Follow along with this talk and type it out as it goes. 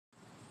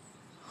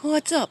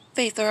What's up,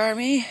 Faither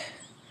Army?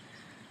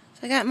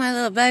 So I got my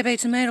little baby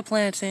tomato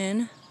plants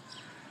in.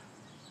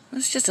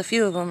 There's just a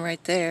few of them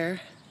right there.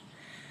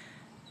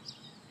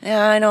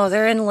 Yeah, I know,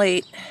 they're in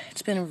late.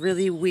 It's been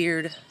really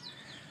weird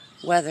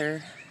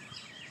weather.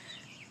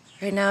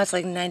 Right now it's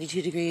like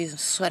 92 degrees. I'm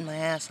sweating my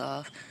ass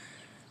off.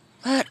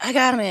 But I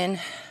got them in.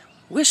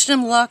 Wish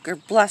them luck or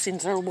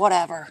blessings or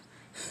whatever.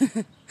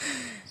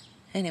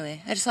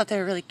 Anyway, I just thought they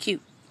were really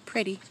cute,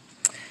 pretty.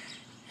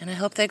 And I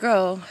hope they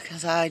grow,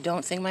 because I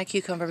don't think my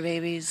cucumber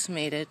babies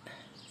made it.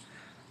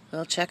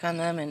 We'll check on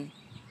them in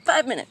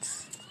 5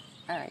 minutes.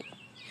 Alright.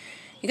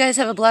 You guys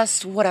have a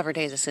blessed whatever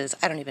day this is.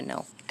 I don't even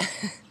know.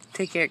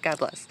 Take care. God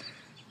bless.